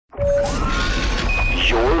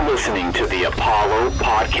listening to the Apollo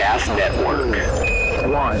Podcast Network.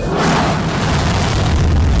 One.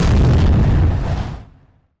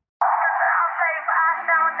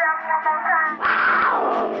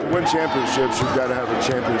 To win championships, you've got to have a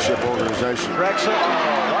championship organization. Drexel,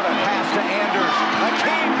 what a pass to Anders.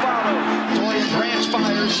 Hakeem follows. Dorian Branch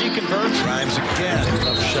fires, she converts. Grimes again.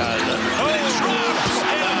 Tough shot. Oh, it drops.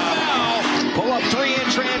 And Pull up three in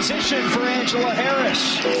transition for Angela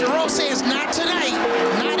Harris. Jerome says not tonight,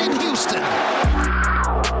 not in Houston.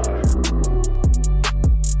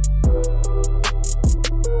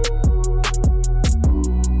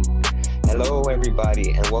 Hello,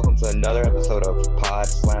 everybody, and welcome to another episode of Pod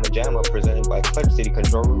Slamma Jamma, presented by Clutch City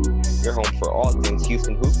Control Room, your home for all things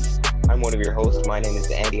Houston Hoops. I'm one of your hosts. My name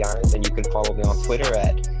is Andy Yanez, and you can follow me on Twitter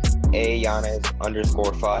at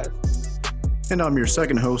 @Yanez_5. And I'm your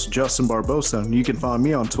second host, Justin Barbosa, and you can find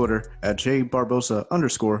me on Twitter at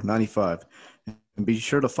jbarbosa_95. And be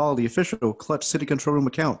sure to follow the official Clutch City Control Room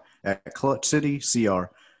account at Clutch City CR,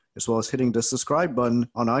 as well as hitting the subscribe button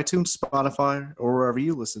on iTunes, Spotify, or wherever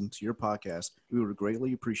you listen to your podcast. We would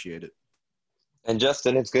greatly appreciate it. And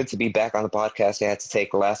Justin, it's good to be back on the podcast. I had to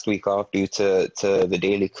take last week off due to the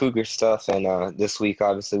Daily Cougar stuff. And this week,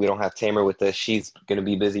 obviously, we don't have Tamer with us. She's going to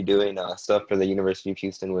be busy doing stuff for the University of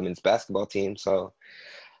Houston women's basketball team. So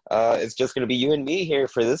it's just going to be you and me here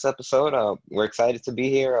for this episode. We're excited to be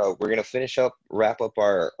here. We're going to wrap up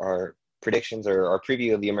our predictions or our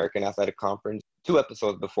preview of the American Athletic Conference. 2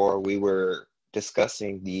 episodes before, we were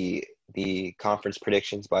discussing the conference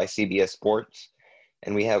predictions by CBS Sports.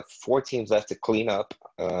 And we have 4 teams left to clean up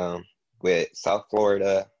with South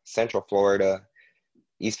Florida, Central Florida,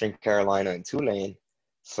 Eastern Carolina, and Tulane.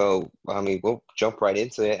 So, we'll jump right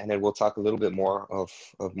into it, and then we'll talk a little bit more of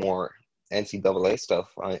more NCAA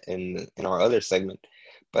stuff in our other segment.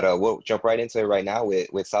 But we'll jump right into it right now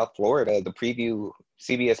with South Florida, the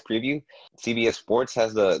CBS preview. CBS Sports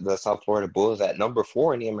has the South Florida Bulls at number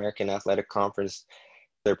 4 in the American Athletic Conference.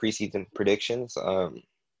 Their preseason predictions.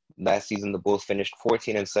 Last season, the Bulls finished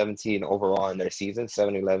 14-17 overall in their season,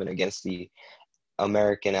 7-11 against the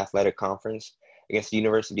American Athletic Conference. Against the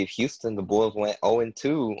University of Houston, the Bulls went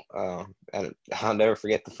 0-2. And I'll never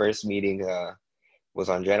forget the first meeting was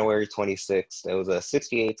on January 26th. It was a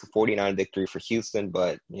 68-49 victory for Houston,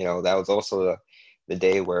 but, that was also the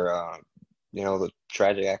day where, the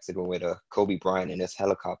tragic accident with Kobe Bryant in his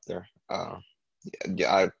helicopter. I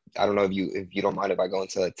don't know if you don't mind if I go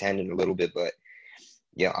into a tangent a little bit, but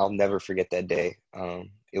yeah, I'll never forget that day.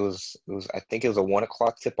 It was I think it was a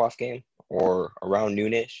 1:00 tip-off game or around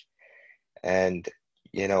noonish. And,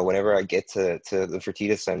 whenever I get to the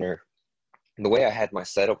Fertitta Center, the way I had my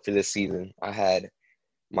setup for this season, I had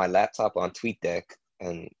my laptop on TweetDeck.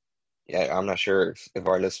 And yeah, I'm not sure if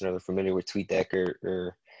our listeners are familiar with TweetDeck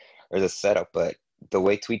or the setup, but the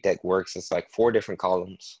way TweetDeck works, it's like 4 different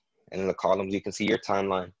columns. And in the columns, you can see your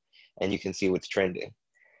timeline and you can see what's trending.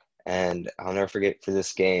 And I'll never forget for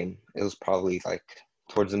this game, it was probably like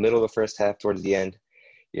towards the middle of the first half, towards the end,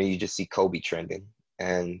 you just see Kobe trending.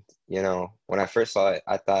 And, when I first saw it,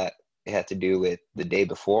 I thought it had to do with the day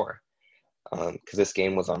before, because this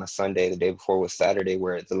game was on a Sunday. The day before was Saturday,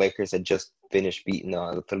 where the Lakers had just finished beating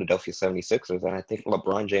the Philadelphia 76ers. And I think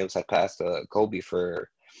LeBron James had passed Kobe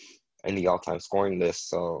in the all-time scoring list.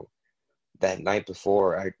 So that night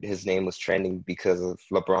before, his name was trending because of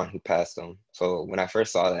LeBron, who passed him. So when I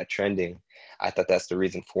first saw that trending, I thought that's the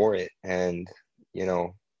reason for it. And, I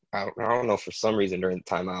don't know, for some reason during the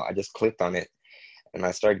timeout, I just clicked on it. And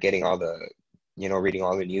I started getting all the, reading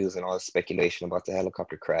all the news and all the speculation about the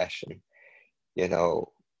helicopter crash. And,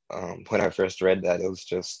 when I first read that, it was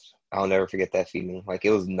just, I'll never forget that feeling. Like,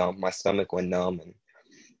 it was numb. My stomach went numb. And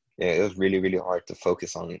it was really, really hard to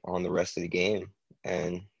focus on the rest of the game.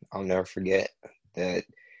 And I'll never forget that,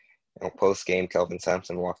 post-game, Kelvin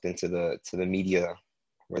Sampson walked into the media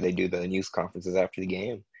where they do the news conferences after the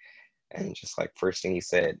game. And just like first thing he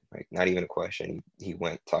said, like not even a question, he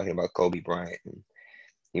went talking about Kobe Bryant. And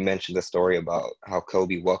he mentioned the story about how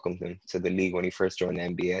Kobe welcomed him to the league when he first joined the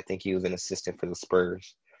NBA. I think he was an assistant for the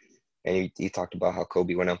Spurs. And he talked about how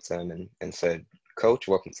Kobe went up to him and said, "Coach,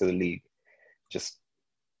 welcome to the league." Just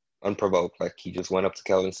unprovoked. Like, he just went up to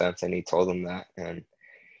Kelvin Sampson and he told him that. And,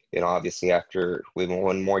 obviously after,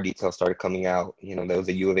 when more details started coming out, there was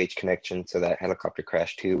a U of H connection to that helicopter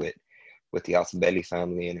crash too with the Altobelli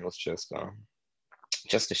family. And it was just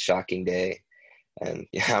a shocking day. And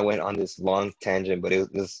yeah, I went on this long tangent, but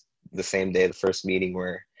it was the same day, the first meeting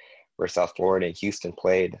where South Florida and Houston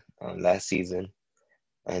played last season.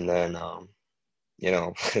 And then,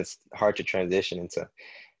 it's hard to transition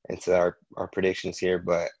into our predictions here,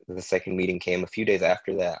 but the second meeting came a few days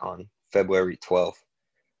after that on February 12th.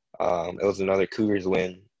 It was another Cougars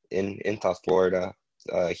win in South Florida.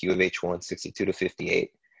 U of H won 62-58.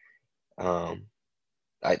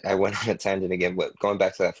 I went on a tangent again, but going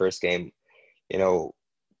back to that first game, you know,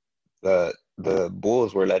 the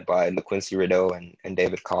Bulls were led by LaQuincy Rideau and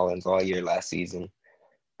David Collins all year last season.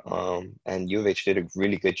 And U of H did a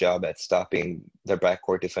really good job at stopping their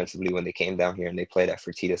backcourt defensively when they came down here and they played at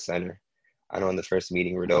Fertitta Center. I know in the first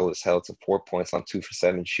meeting, Rideau was held to 4 points on 2 for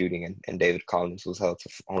 7 shooting, and David Collins was held to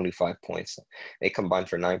only 5 points. They combined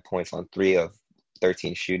for 9 points on 3 of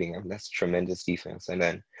 13 shooting. I mean, that's tremendous defense. And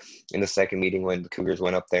then in the second meeting, when the Cougars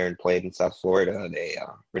went up there and played in South Florida,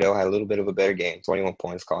 Rideau had a little bit of a better game, 21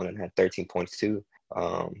 points. Collins had 13 points too.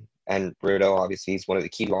 And Rideau, obviously, he's one of the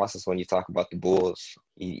key losses when you talk about the Bulls.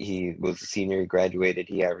 He was a senior, he graduated.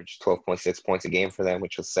 He averaged 12.6 points a game for them,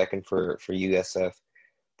 which was second for USF.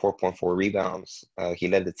 4.4 rebounds. He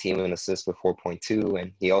led the team in assists with 4.2,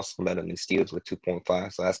 and he also led them in steals with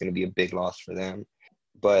 2.5. So that's going to be a big loss for them.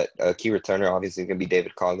 But a key returner obviously is going to be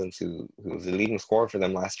David Collins, who was the leading scorer for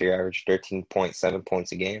them last year, averaged 13.7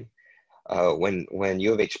 points a game. When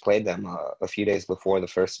U of H played them a few days before the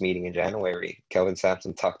first meeting in January, Kelvin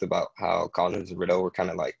Sampson talked about how Collins and Rideau were kind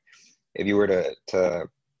of like, if you were to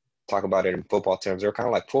talk about it in football terms, they were kind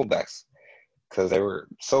of like fullbacks, because they were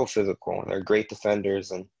so physical. They're great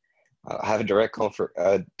defenders, and I have a direct quote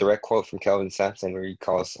from Kelvin Sampson where he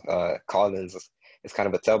calls Collins is kind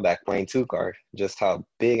of a tailback playing two guard, just how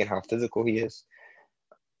big and how physical he is.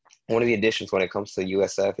 One of the additions when it comes to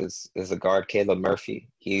USF is a guard, Caleb Murphy.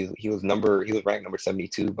 He was ranked number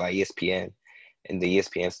 72 by ESPN in the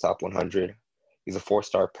ESPN's top 100. He's a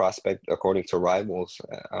 4-star prospect according to Rivals,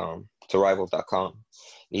 to Rivals.com.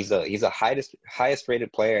 He's the highest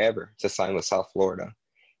rated player ever to sign with South Florida,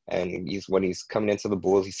 and when he's coming into the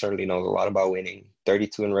Bulls, he certainly knows a lot about winning.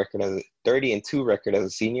 30-2 record as a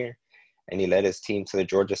senior, and he led his team to the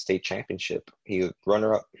Georgia State championship. He was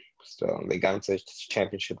runner-up, so they got into the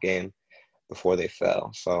championship game before they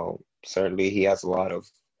fell. So certainly he has a lot of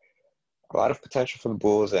potential for the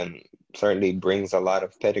Bulls, and certainly brings a lot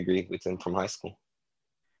of pedigree with him from high school.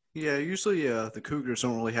 Yeah, usually the Cougars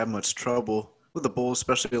don't really have much trouble with the Bulls,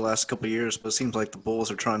 especially the last couple of years, but it seems like the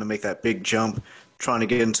Bulls are trying to make that big jump, trying to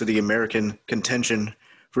get into the American contention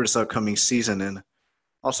for this upcoming season. And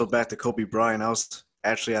also back to Kobe Bryant, I was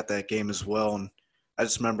actually at that game as well, and I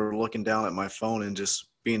just remember looking down at my phone and just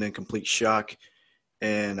being in complete shock.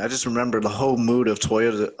 And I just remember the whole mood of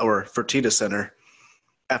Fertitta Center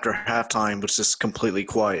after halftime was just completely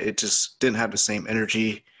quiet. It just didn't have the same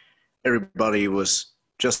energy. Everybody was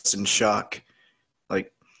just in shock.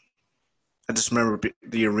 Like, I just remember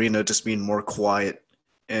the arena just being more quiet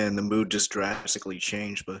and the mood just drastically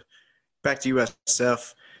changed. But back to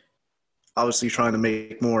USF, obviously trying to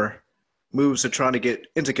make more moves to try to get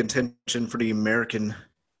into contention for the American,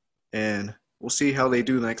 and we'll see how they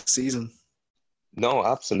do next season. No,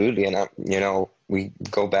 absolutely. And, we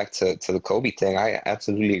go back to the Kobe thing. I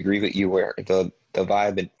absolutely agree with you where the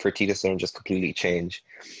vibe at Fertitta Center just completely changed.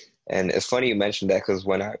 And it's funny you mentioned that, because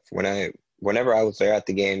whenever I was there at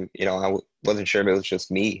the game, I wasn't sure if it was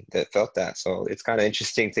just me that felt that. So it's kind of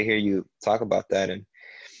interesting to hear you talk about that. And,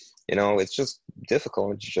 it's just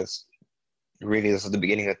difficult. It's just really, this is the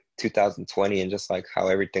beginning of 2020, and just like how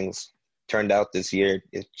everything's turned out this year,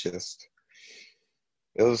 it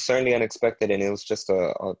was certainly unexpected, and it was just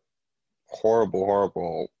a horrible,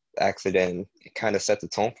 horrible accident. It kind of set the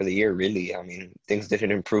tone for the year, really. I mean, things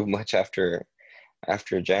didn't improve much after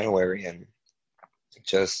January, and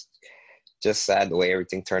just sad the way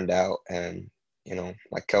everything turned out. And,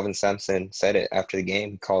 like Kelvin Sampson said it after the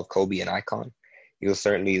game, he called Kobe an icon. He was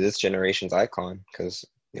certainly this generation's icon, because,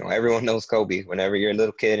 everyone knows Kobe. Whenever you're a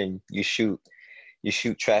little kid and you shoot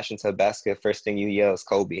trash into a basket, first thing you yell is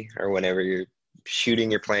Kobe. Or whenever you're shooting,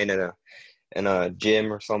 you're playing in a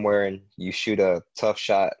gym or somewhere and you shoot a tough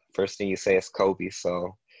shot, first thing you say is Kobe.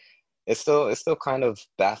 So it's still kind of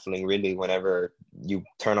baffling, really, whenever you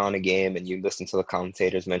turn on a game and you listen to the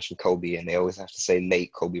commentators mention Kobe, and they always have to say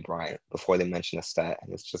late Kobe Bryant before they mention a stat.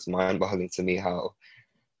 And it's just mind-boggling to me how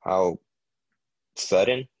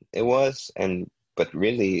sudden it was. But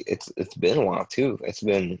really, it's been a while too.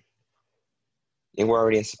 We're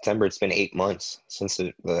already in September. It's been 8 months since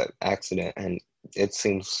the accident, and it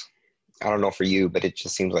seems, I don't know for you, but it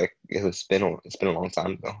just seems like it's been a long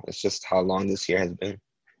time ago. It's just how long this year has been.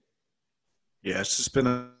 Yeah, it's just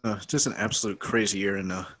been just an absolute crazy year,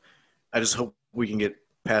 and I just hope we can get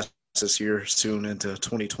past this year soon into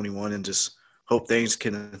 2021, and just hope things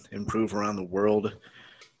can improve around the world.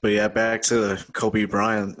 But yeah, back to Kobe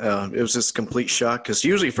Bryant, it was just a complete shock, because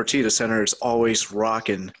usually Fertitta Center is always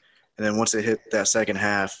rocking, and then once it hit that second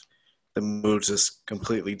half, the mood's just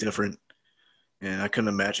completely different. And I couldn't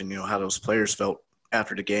imagine, how those players felt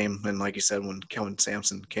after the game. And like you said, when Kelvin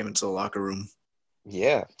Sampson came into the locker room.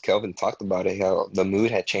 Yeah, Kelvin talked about it, how the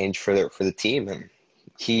mood had changed for the team, and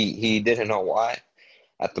he didn't know why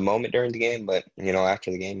at the moment during the game, but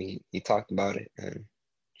after the game he talked about it. And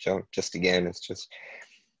so just again,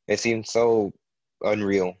 it seemed so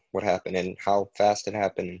unreal what happened and how fast it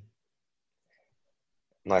happened.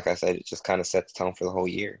 Like I said, it just kind of set the tone for the whole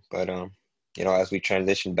year. But as we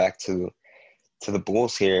transition back to the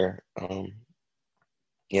Bulls here, the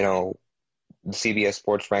CBS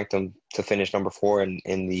Sports ranked them to finish number 4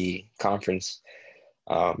 in the conference.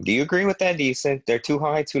 Do you agree with that? Do you think they're too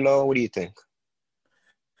high, too low? What do you think?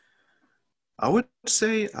 I would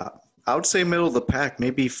say middle of the pack,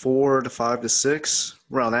 maybe 4 to 5 to 6,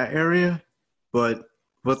 around that area. But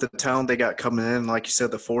with the talent they got coming in, like you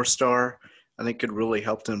said, the 4-star, I think could really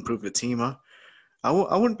help to improve the team. I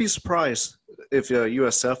wouldn't be surprised if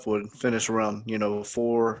USF would finish around 4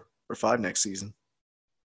 or 5 next season.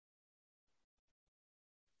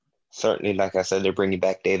 Certainly, like I said, they're bringing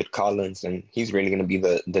back David Collins, and he's really going to be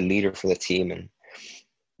the leader for the team. And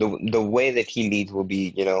the way that he leads will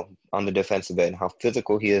be, on the defensive end, how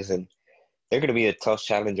physical he is, and they're going to be a tough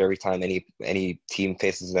challenge every time any team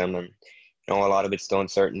faces them. And a lot of it's still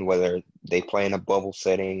uncertain whether they play in a bubble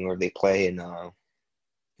setting or they play in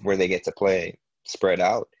where they get to play spread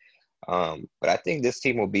out. But I think this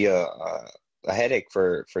team will be a headache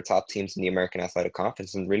for top teams in the American Athletic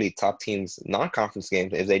Conference, and really top teams non-conference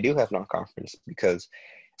games if they do have non-conference, because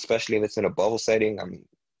especially if it's in a bubble setting, I mean,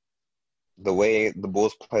 the way the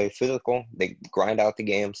Bulls play physical, they grind out the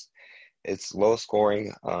games. It's low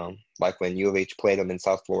scoring, like when U of H played them in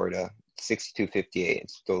South Florida, 62-58.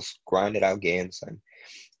 It's those grinded out games. And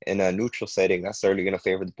in a neutral setting, that's certainly going to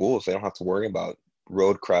favor the Bulls. They don't have to worry about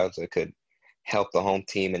road crowds that could help the home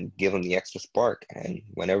team and give them the extra spark. And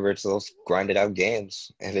whenever it's those grinded out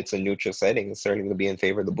games, if it's a neutral setting, it's certainly going to be in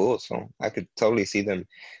favor of the Bulls. So I could totally see them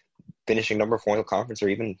finishing number 4 in the conference, or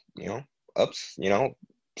even,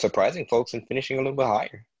 surprising folks and finishing a little bit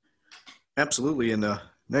higher. Absolutely. And the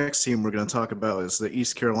next team we're going to talk about is the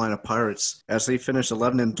East Carolina Pirates, as they finished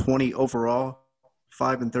 11-20 overall,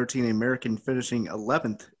 5-13 in the American, finishing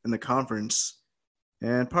 11th in the conference.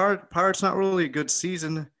 And Pirates not really a good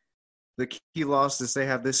season. The key losses they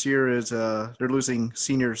have this year is they're losing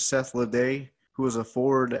senior Seth Leday, who was a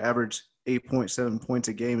forward, averaged 8.7 points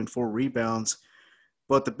a game and 4 rebounds.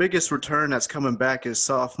 But the biggest return that's coming back is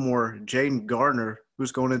sophomore Jaden Gardner,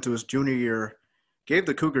 who's going into his junior year. Gave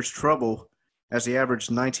the Cougars trouble as he averaged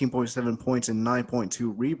 19.7 points and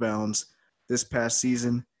 9.2 rebounds this past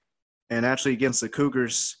season. And actually against the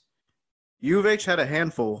Cougars, U of H had a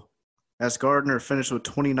handful, as Gardner finished with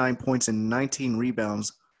 29 points and 19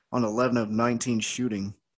 rebounds on 11 of 19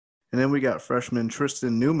 shooting. And then we got freshman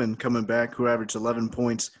Tristan Newman coming back, who averaged 11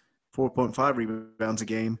 points, 4.5 rebounds a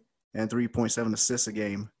game, and 3.7 assists a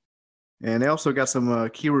game. And they also got some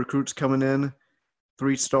key recruits coming in.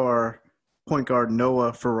 3-star point guard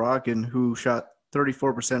Noah Farragon, who shot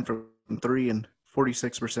 34% from 3 and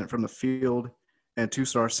 46% from the field, and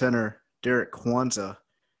 2-star center Derek Kwanzaa.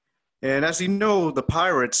 And as you know, the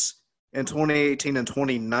Pirates in 2018 and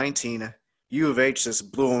 2019, U of H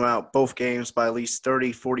just blew them out both games by at least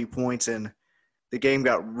 30, 40 points, and the game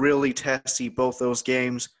got really testy both those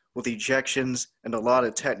games with ejections and a lot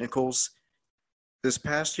of technicals. This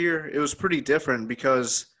past year, it was pretty different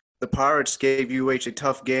because the Pirates gave UH a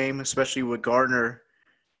tough game, especially with Gardner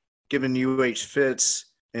giving UH fits.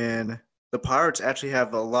 And the Pirates actually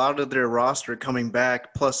have a lot of their roster coming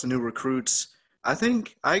back, plus the new recruits. I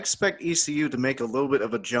expect ECU to make a little bit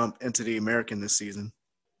of a jump into the American this season.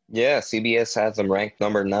 Yeah, CBS has them ranked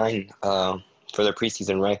number 9 for their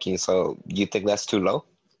preseason ranking. So you think that's too low?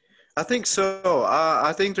 I think so.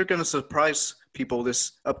 I think they're going to surprise people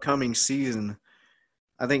this upcoming season.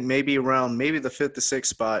 I think maybe the 5th to 6th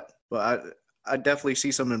spot, but I definitely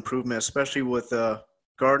see some improvement, especially with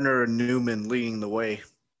Gardner and Newman leading the way.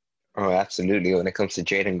 Oh, absolutely. When it comes to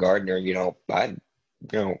Jaden Gardner,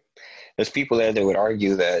 there's people there that would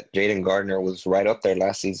argue that Jaden Gardner was right up there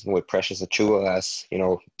last season with Precious Achiuwa as,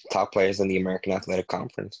 top players in the American Athletic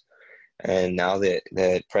Conference. And now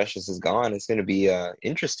that Precious is gone, it's going to be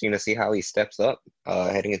interesting to see how he steps up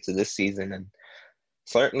heading into this season. And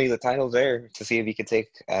certainly the title's there to see if he can take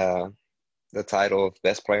the title of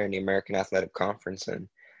best player in the American Athletic Conference. And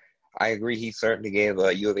I agree, he certainly gave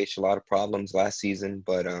U of H a lot of problems last season.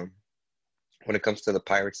 But when it comes to the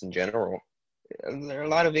Pirates in general, there are a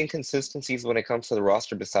lot of inconsistencies when it comes to the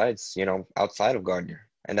roster besides, outside of Gardner.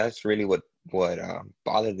 And that's really what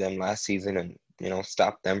bothered them last season and,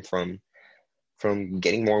 stopped them from from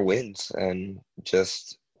getting more wins. And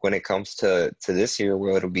just when it comes to this year,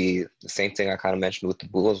 where it'll be the same thing I kind of mentioned with the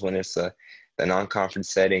Bulls, when it's the non-conference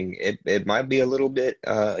setting, it might be a little bit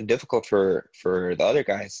difficult for the other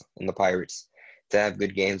guys in the Pirates to have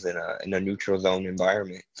good games in a neutral zone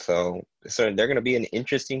environment. So they're going to be an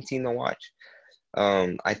interesting team to watch.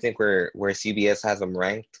 I think where CBS has them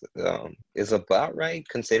ranked is about right,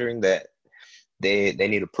 considering that they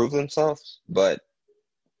need to prove themselves. But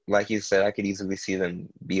like you said, I could easily see them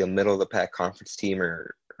be a middle of the pack conference team,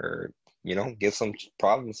 or give some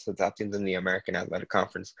problems to top teams in the American Athletic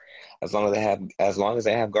Conference. As long as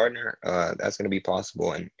they have Gardner, that's going to be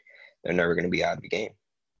possible, and they're never going to be out of the game.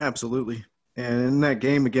 Absolutely. And in that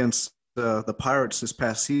game against the Pirates this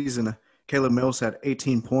past season, Caleb Mills had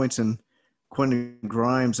 18 points, and Quentin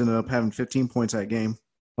Grimes ended up having 15 points that game.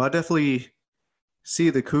 Well, I definitely see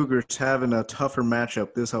the Cougars having a tougher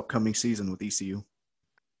matchup this upcoming season with ECU.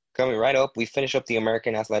 Coming right up, we finish up the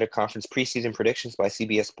American Athletic Conference preseason predictions by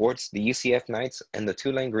CBS Sports, the UCF Knights, and the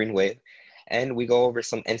Tulane Green Wave. And we go over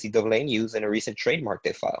some NCAA news and a recent trademark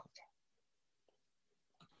they filed.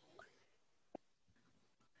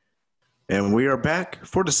 And we are back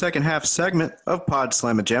for the second half segment of Pod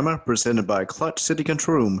Slamma-Jamma, presented by Clutch City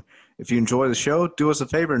Control Room. If you enjoy the show, do us a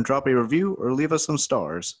favor and drop a review or leave us some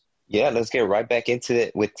stars. Yeah, let's get right back into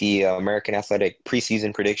it with the American Athletic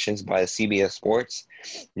preseason predictions by CBS Sports.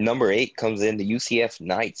 Number 8 comes in the UCF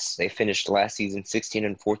Knights. They finished last season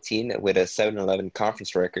 16-14 with a 7-11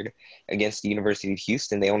 conference record against the University of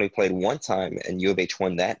Houston. They only played one time, and U of H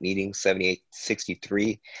won that meeting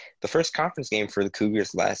 78-63. The first conference game for the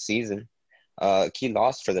Cougars last season. Key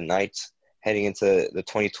loss for the Knights heading into the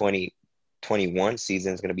 2020-21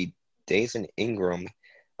 season is going to be Dazen Ingram,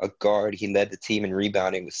 a guard. He led the team in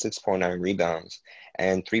rebounding with 6.9 rebounds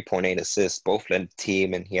and 3.8 assists. Both led the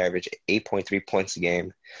team, and he averaged 8.3 points a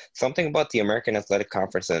game. Something about the American Athletic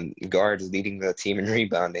Conference and guards leading the team in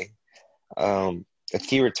rebounding. A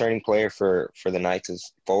key returning player for the Knights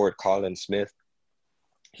is forward Colin Smith.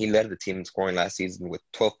 He led the team in scoring last season with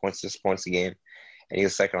 12.6 points a game, and he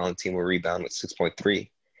was second on the team with rebound with 6.3.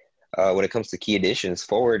 When it comes to key additions,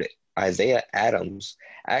 forward Isaiah Adams.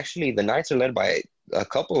 Actually, the Knights are led by a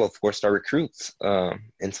couple of four-star recruits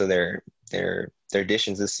into their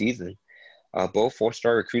additions this season. Both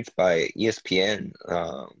four-star recruits by ESPN.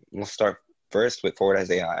 We'll start first with forward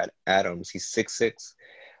Isaiah Adams. He's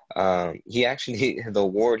 6'6". He actually, the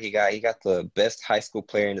award he got the best high school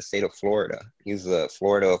player in the state of Florida. He's the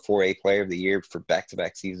Florida 4A player of the year for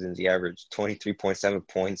back-to-back seasons. He averaged 23.7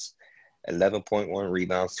 points, 11.1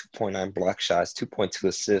 rebounds, 2.9 block shots, 2.2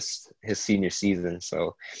 assists his senior season.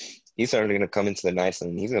 So he's certainly going to come into the Knights,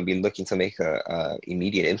 and he's going to be looking to make a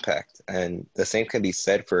immediate impact. And the same can be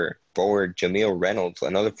said for forward Jameel Reynolds,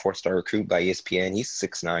 another four-star recruit by ESPN. He's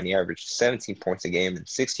 6'9". He averaged 17 points a game and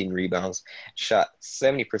 16 rebounds, shot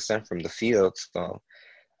 70% from the field. So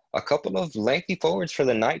a couple of lengthy forwards for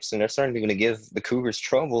the Knights, and they're certainly going to give the Cougars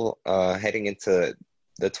trouble heading into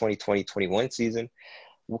the 2020-21 season.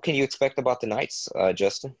 What can you expect about the Knights,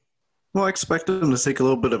 Justin? Well, I expect them to take a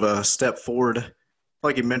little bit of a step forward.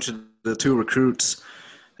 Like you mentioned, the two recruits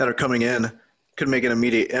that are coming in could make an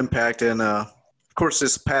immediate impact. And, of course,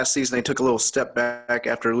 this past season they took a little step back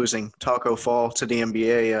after losing Taco Fall to the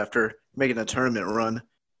NBA after making a tournament run.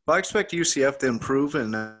 But I expect UCF to improve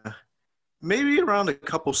and maybe around a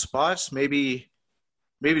couple spots, maybe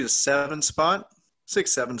the 6-7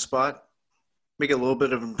 spot, make a little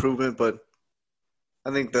bit of improvement. But I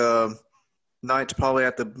think the Knights probably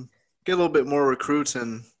have to get a little bit more recruits,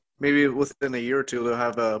 and maybe within a year or two they'll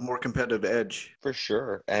have a more competitive edge. For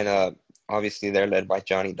sure. And obviously they're led by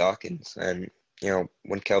Johnny Dawkins. And, when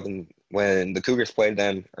the Cougars played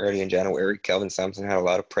them early in January, Kelvin Sampson had a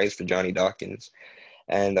lot of praise for Johnny Dawkins.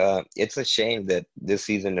 And it's a shame that this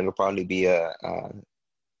season it'll probably be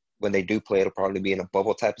when they do play, it'll probably be in a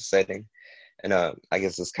bubble type of setting. And I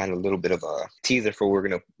guess it's kind of a little bit of a teaser for what we're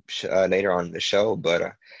going to later on in the show.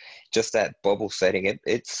 But just that bubble setting,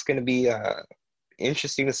 it's going to be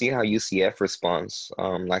interesting to see how UCF responds.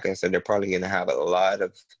 Like I said, they're probably going to have a lot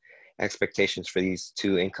of expectations for these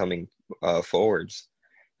two incoming forwards.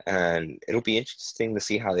 And it'll be interesting to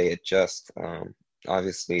see how they adjust.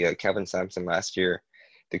 Obviously, Kevin Sampson last year,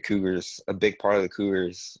 a big part of the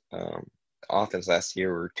Cougars offense last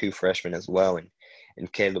year were two freshmen as well.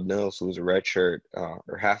 And Caleb Mills, who was a redshirt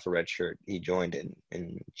or half a redshirt, he joined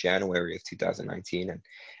in January of 2019, and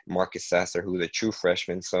Marcus Sasser, who was a true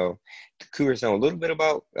freshman. So the Cougars know a little bit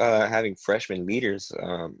about having freshman leaders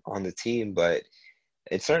on the team, but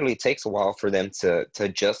it certainly takes a while for them to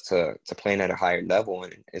adjust to playing at a higher level.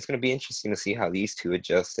 And it's going to be interesting to see how these two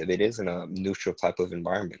adjust if it is in a neutral type of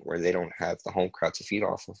environment where they don't have the home crowd to feed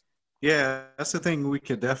off of. Yeah, that's the thing we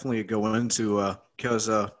could definitely go into because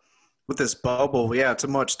with this bubble, yeah, it's a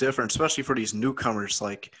much different, especially for these newcomers.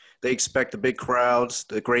 Like they expect the big crowds,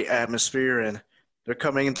 the great atmosphere, and they're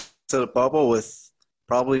coming into the bubble with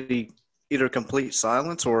probably either complete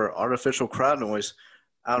silence or artificial crowd noise.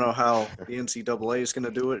 I don't know how the NCAA is going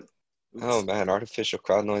to do it. Oh man, artificial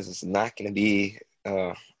crowd noise is not going to be.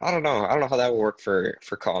 I don't know. I don't know how that will work for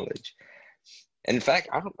college. In fact,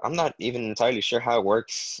 I'm not even entirely sure how it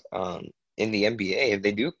works in the NBA if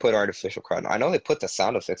they do put artificial crowd. I know they put the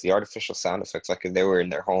sound effects, the artificial sound effects, like if they were in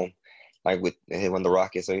their home, like when the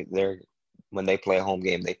Rockets when they play a home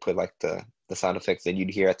game, they put like the sound effects that you'd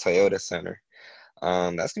hear at Toyota Center.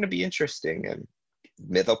 That's going to be interesting, and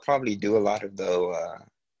they'll probably do a lot of the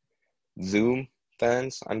Zoom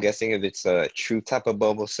fans. I'm guessing if it's a true type of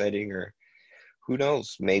bubble setting, or who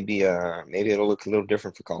knows, maybe it'll look a little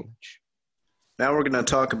different for college. Now we're going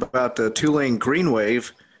to talk about the Tulane Green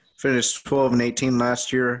Wave. Finished 12-18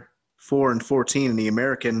 last year, 4-14 in the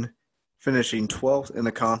American, finishing 12th in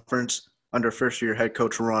the conference under first-year head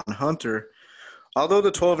coach Ron Hunter. Although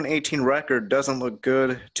the 12-18 record doesn't look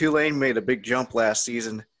good, Tulane made a big jump last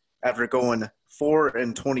season after going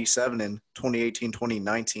 4-27 in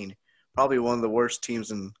 2018-2019. Probably one of the worst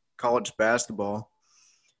teams in college basketball.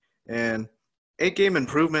 And 8-game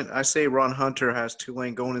improvement. I say Ron Hunter has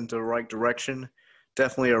Tulane going into the right direction.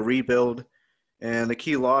 Definitely a rebuild. And the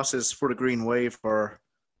key losses for the Green Wave are,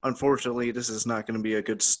 unfortunately, this is not going to be a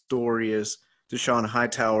good story, is Deshaun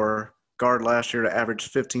Hightower, guard last year, to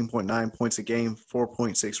average 15.9 points a game,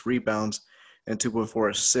 4.6 rebounds, and 2.4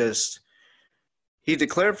 assists. He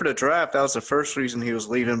declared for the draft. That was the first reason he was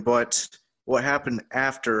leaving, but what happened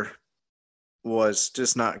after was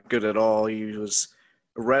just not good at all. He was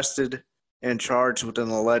arrested and charged with an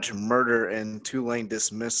alleged murder, and Tulane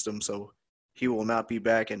dismissed him, so he will not be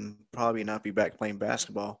back and probably not be back playing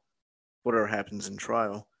basketball, whatever happens in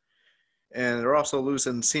trial. And they're also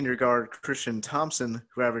losing senior guard Christian Thompson,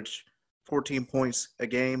 who averaged 14 points a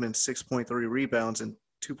game and 6.3 rebounds and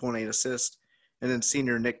 2.8 assists, and then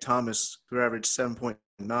senior Nick Thomas, who averaged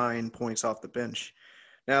 7.9 points off the bench.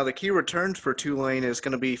 Now, the key returns for Tulane is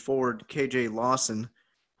going to be forward KJ Lawson,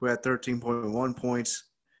 who had 13.1 points,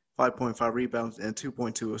 5.5 rebounds, and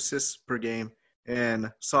 2.2 assists per game,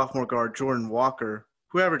 and sophomore guard Jordan Walker,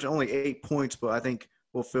 who averaged only 8 points, but I think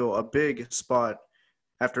will fill a big spot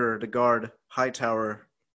after the guard Hightower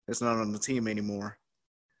is not on the team anymore.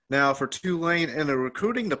 Now, for Tulane in the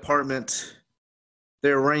recruiting department,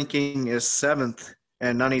 their ranking is 7th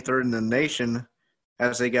and 93rd in the nation,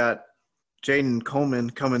 as they got Jaden Coleman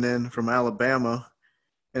coming in from Alabama,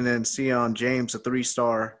 and then Sion James, a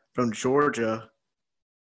 3-star from Georgia,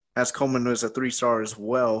 as Coleman was a 3-star as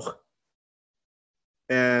well.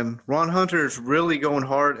 And Ron Hunter is really going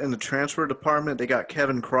hard in the transfer department. They got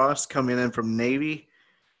Kevin Cross coming in from Navy,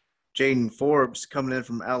 Jaden Forbes coming in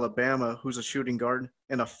from Alabama, who's a shooting guard,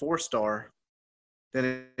 and a 4-star.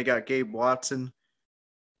 Then they got Gabe Watson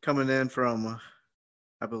coming in from,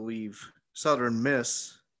 I believe, Southern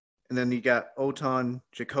Miss. And then you got Oton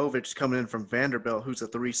Djokovic coming in from Vanderbilt, who's a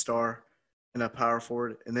 3-star and a power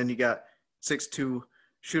forward. And then you got 6'2"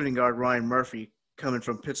 shooting guard Ryan Murphy coming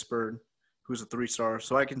from Pittsburgh, who's a 3-star.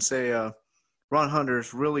 So I can say Ron Hunter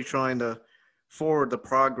is really trying to forward the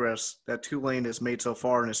progress that Tulane has made so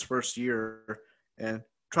far in his first year and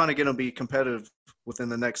trying to get them to be competitive within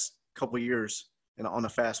the next couple of years and on a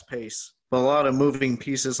fast pace. But a lot of moving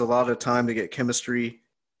pieces, a lot of time to get chemistry.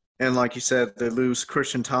 And like you said, they lose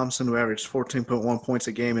Christian Thompson, who averaged 14.1 points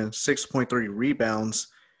a game and 6.3 rebounds.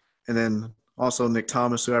 And then also Nick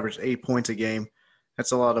Thomas, who averaged 8 points a game.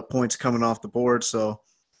 That's a lot of points coming off the board. So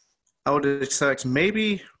I would expect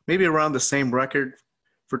maybe around the same record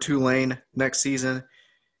for Tulane next season.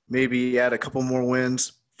 Maybe add a couple more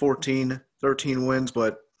wins, 14, 13 wins.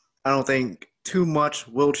 But I don't think too much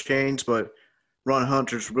will change. But Ron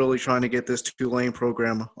Hunter's really trying to get this Tulane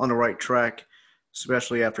program on the right track,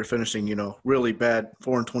 especially after finishing, really bad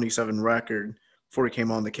 4-27 record before he came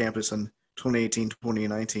on the campus in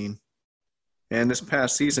 2018-2019. And this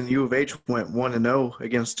past season, U of H went 1-0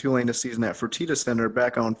 against Tulane this season at Fertitta Center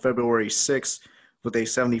back on February 6th with a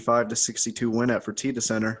 75-62 win at Fertitta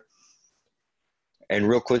Center. And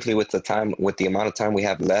real quickly, with the amount of time we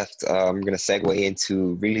have left, I'm going to segue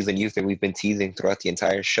into really the news that we've been teasing throughout the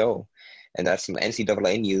entire show. And that's some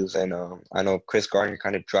NCAA news. And I know Chris Gardner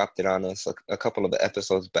kind of dropped it on us a couple of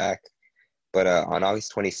episodes back. But on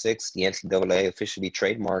August 26th, the NCAA officially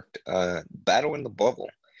trademarked Battle in the Bubble.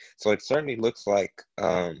 So it certainly looks like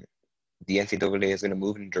the NCAA is going to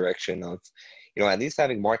move in the direction of, at least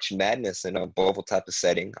having March Madness in a bubble type of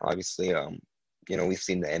setting. Obviously, we've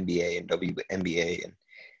seen the NBA and WNBA and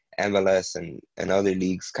MLS and other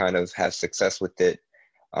leagues kind of have success with it.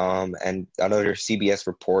 And another CBS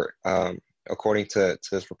report, according to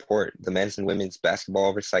this report, the Men's and Women's Basketball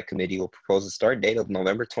Oversight Committee will propose a start date of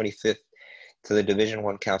November 25th to the Division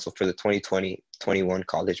I Council for the 2020-21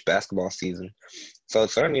 college basketball season. So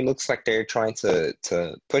it certainly looks like they're trying to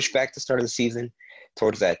push back the start of the season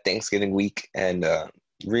towards that Thanksgiving week. And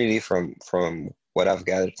really from what I've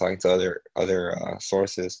gathered talking to other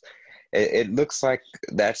sources, it looks like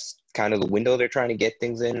that's kind of the window they're trying to get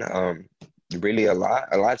things in. Really a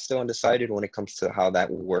lot still undecided when it comes to how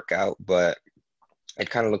that will work out, but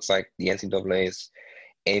it kind of looks like the NCAA is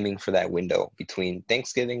aiming for that window between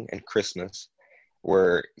Thanksgiving and Christmas,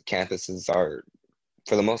 where campuses are,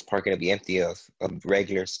 for the most part, going to be empty of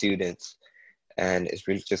regular students, and it's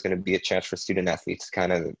really just going to be a chance for student athletes to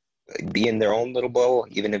kind of be in their own little bubble,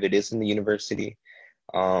 even if it is in the university.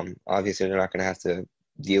 Obviously, they're not going to have to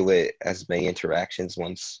deal with as many interactions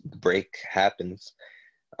once the break happens.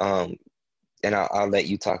 And I'll let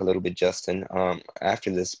you talk a little bit, Justin,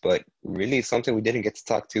 after this. But really, something we didn't get to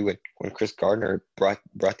talk to when Chris Gardner brought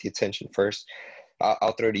the attention first.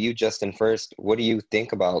 I'll throw to you, Justin, first. What do you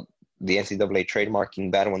think about the NCAA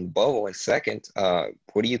trademarking battle in the bubble? And second,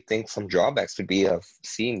 what do you think some drawbacks would be of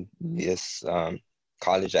seeing this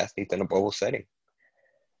college athlete in a bubble setting?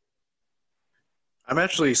 I'm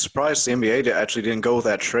actually surprised the NBA actually didn't go with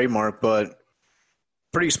that trademark, but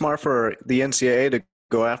pretty smart for the NCAA to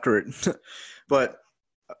go after it. But,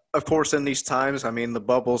 of course, in these times, I mean, the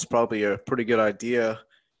bubble's probably a pretty good idea.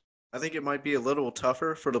 I think it might be a little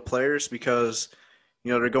tougher for the players because,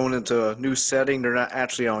 they're going into a new setting. They're not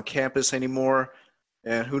actually on campus anymore.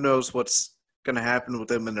 And who knows what's going to happen with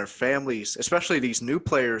them and their families, especially these new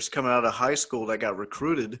players coming out of high school that got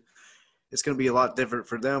recruited. It's going to be a lot different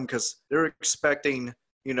for them because they're expecting,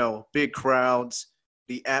 big crowds,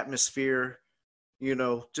 the atmosphere,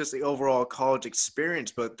 just the overall college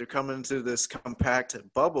experience, but they're coming into this compact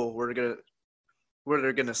bubble where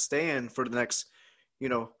they're gonna stand for the next,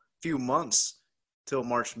 few months till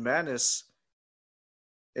March Madness.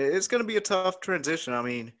 It's gonna be a tough transition. I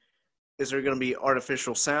mean, is there gonna be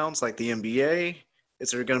artificial sounds like the NBA?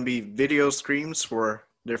 Is there gonna be video screams for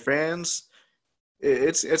their fans?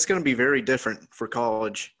 It's gonna be very different for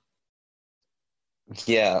college.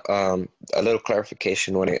 Yeah, a little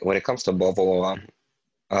clarification when it comes to bubble.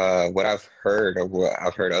 What I've heard, or what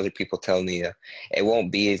I've heard other people tell me, it won't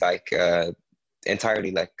be like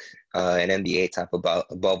entirely like an NBA type of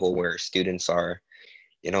bubble where students are,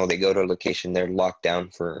 they go to a location, they're locked down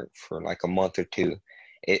for like a month or two.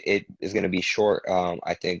 It is going to be short.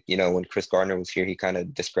 I think, when Chris Gardner was here, he kind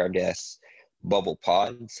of described it as bubble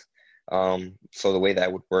pods. So the way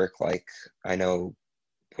that would work, like I know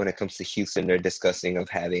when it comes to Houston, they're discussing of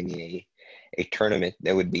having a tournament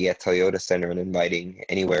that would be at Toyota Center and inviting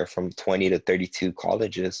anywhere from 20 to 32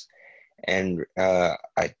 colleges. And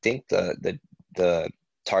I think the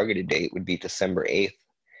targeted date would be December 8th.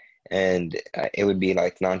 And it would be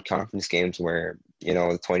like non-conference games where,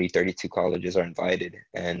 the 20, 32 colleges are invited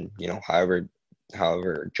and, however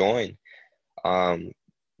join.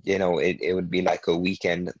 It would be like a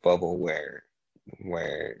weekend bubble where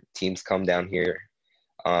teams come down here.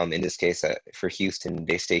 In this case, for Houston,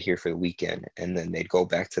 they stay here for the weekend, and then they'd go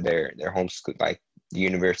back to their home school, like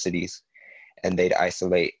universities, and they'd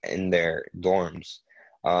isolate in their dorms.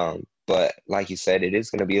 But like you said, it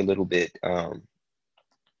is going to be a little bit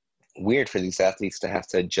weird for these athletes to have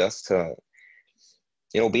to adjust to,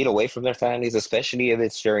 being away from their families, especially if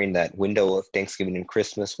it's during that window of Thanksgiving and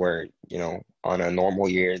Christmas where, on a normal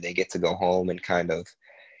year, they get to go home and kind of,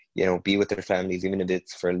 be with their families, even if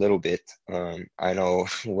it's for a little bit. I know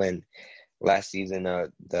when last season,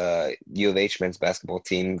 the U of H men's basketball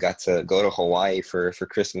team got to go to Hawaii for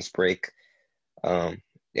Christmas break.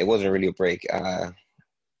 It wasn't really a break,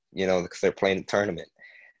 because they're playing a tournament.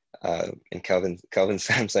 And Kelvin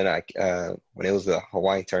Sampson, when it was the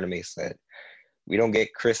Hawaii tournament, he said, "We don't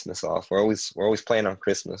get Christmas off. We're always playing on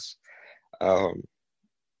Christmas."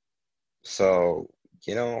 So,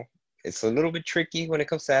 it's a little bit tricky when it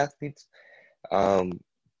comes to athletes.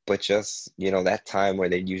 But just, that time where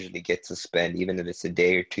they usually get to spend, even if it's a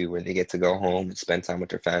day or two where they get to go home and spend time with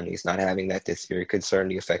their families, not having that this year could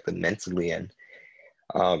certainly affect them mentally. And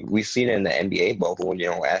we've seen it in the NBA bubble when,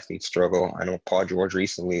 athletes struggle. I know Paul George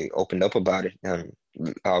recently opened up about it.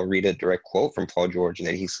 I'll read a direct quote from Paul George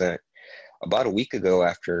that he sent about a week ago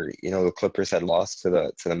after, the Clippers had lost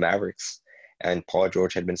to the Mavericks, and Paul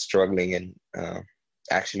George had been struggling and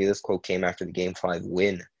actually, this quote came after the Game 5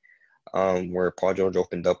 win, where Paul George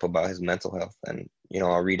opened up about his mental health. And,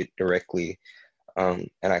 I'll read it directly. And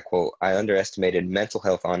I quote, "I underestimated mental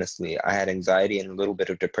health, honestly. I had anxiety and a little bit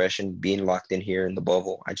of depression being locked in here in the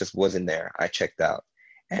bubble. I just wasn't there. I checked out."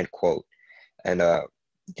 End quote. And, I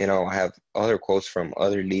have other quotes from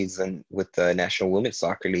other leagues, and with the National Women's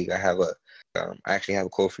Soccer League, I actually have a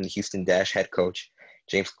quote from the Houston Dash head coach,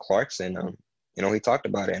 James Clarkson. He talked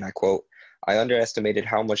about it, and I quote, "I underestimated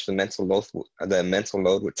how much the mental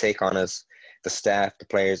load would take on us, the staff, the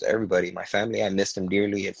players, everybody, my family. I missed them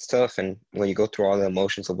dearly. It's tough, and when you go through all the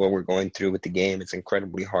emotions of what we're going through with the game, it's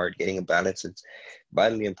incredibly hard. Getting a balance, it's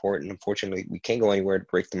vitally important. Unfortunately, we can't go anywhere to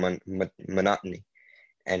break the monotony."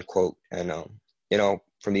 End quote. And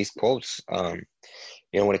from these quotes, when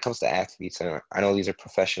it comes to athletes, and I know these are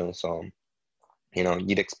professionals, so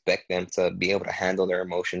you'd expect them to be able to handle their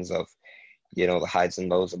emotions of, the highs and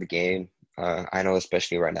lows of the game. I know,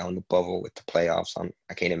 especially right now in the bubble with the playoffs,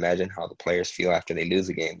 I can't imagine how the players feel after they lose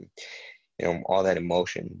a game, all that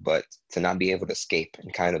emotion. But to not be able to escape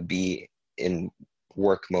and kind of be in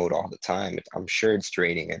work mode all the time, I'm sure it's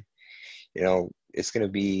draining. And, it's going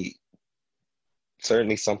to be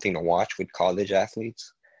certainly something to watch with college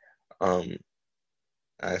athletes,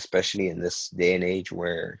 especially in this day and age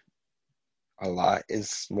where a lot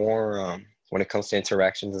is more, when it comes to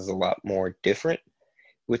interactions, is a lot more different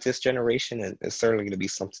with this generation. And it's certainly going to be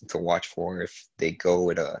something to watch for if they go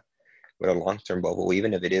with a long-term bubble,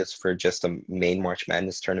 even if it is for just a main March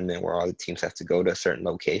Madness tournament where all the teams have to go to a certain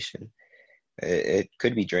location. It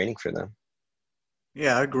could be draining for them.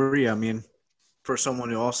 Yeah, I agree. I mean, for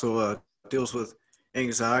someone who also deals with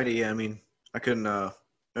anxiety, I mean, I couldn't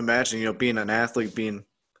imagine, being an athlete, being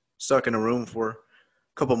stuck in a room for a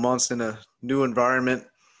couple months in a new environment,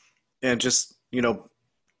 and just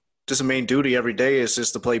a main duty every day is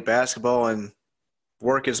just to play basketball and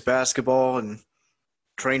work as basketball and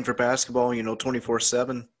train for basketball,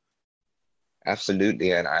 24/7.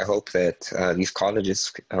 Absolutely. And I hope that these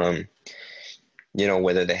colleges,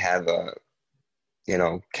 whether they have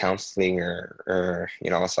counseling or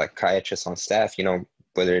a psychiatrist on staff,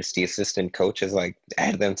 whether it's the assistant coaches, like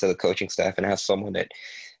add them to the coaching staff and have someone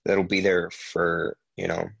that'll be there for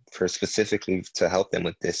specifically to help them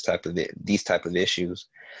with these type of issues.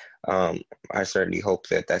 I certainly hope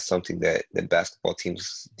that that's something that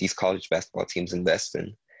these college basketball teams invest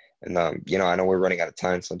in. And, I know we're running out of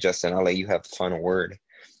time, so Justin, I'll let you have the final word.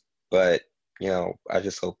 But, I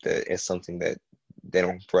just hope that it's something that they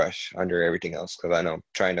don't brush under everything else, because I know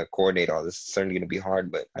trying to coordinate all this is certainly going to be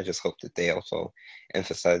hard, but I just hope that they also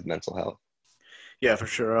emphasize mental health. Yeah, for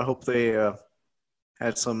sure. I hope they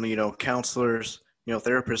had some, counselors,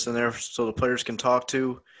 therapists in there so the players can talk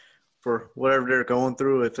to for whatever they're going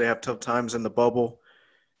through. If they have tough times in the bubble,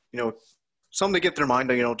 something to get their mind,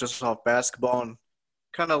 just off basketball and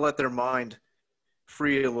kind of let their mind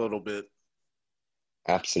free a little bit.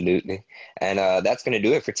 Absolutely. And that's going to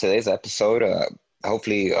do it for today's episode.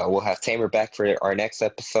 Hopefully we'll have Tamer back for our next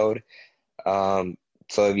episode. So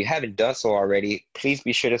if you haven't done so already, please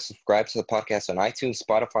be sure to subscribe to the podcast on iTunes,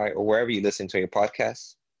 Spotify, or wherever you listen to your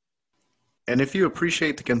podcasts. And if you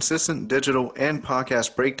appreciate the consistent digital and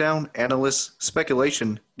podcast breakdown, analysis,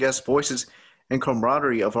 speculation, guest voices, and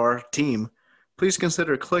camaraderie of our team, please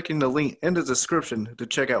consider clicking the link in the description to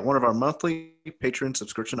check out one of our monthly Patreon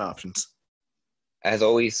subscription options. As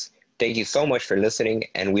always, thank you so much for listening,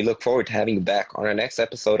 and we look forward to having you back on our next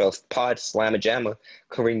episode of Pod Slamma-Jamma,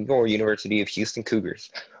 covering your University of Houston Cougars.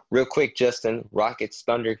 Real quick, Justin, Rockets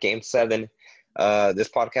Thunder Game 7. This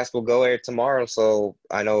podcast will go air tomorrow, so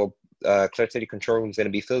I know Clutch City Control Room is going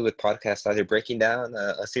to be filled with podcasts either breaking down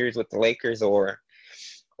a series with the Lakers or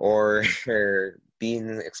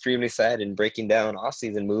being extremely sad and breaking down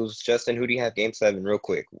off-season moves. Justin, who do you have Game 7 real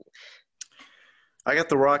quick? I got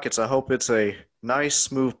the Rockets. I hope it's a nice,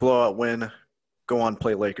 smooth blowout win. Go on,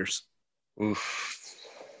 play Lakers. Oof.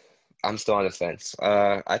 I'm still on the fence.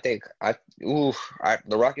 I think the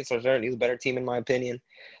Rockets are certainly the better team in my opinion.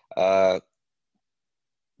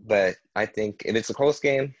 But I think if it's a close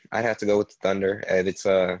game, I'd have to go with the Thunder. If it's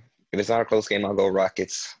not a close game, I'll go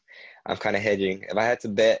Rockets. I'm kind of hedging. If I had to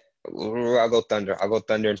bet, I'll go Thunder. I'll go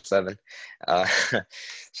Thunder in 7.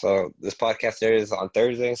 So this podcast airs on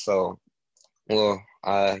Thursday. So, well,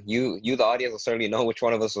 you the audience will certainly know which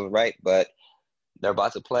one of us was right. But they're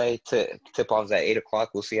about to play. Tip-off's at 8 o'clock.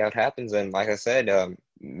 We'll see how it happens. And like I said,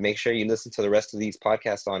 make sure you listen to the rest of these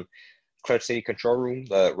podcasts on Clutch City Control Room,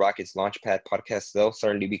 the Rockets Launchpad podcast. They'll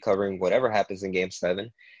certainly be covering whatever happens in Game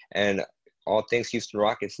 7. And all things Houston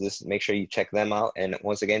Rockets, make sure you check them out. And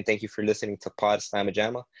once again, thank you for listening to Pod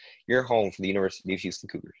Slamma-Jamma, your home for the University of Houston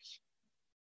Cougars.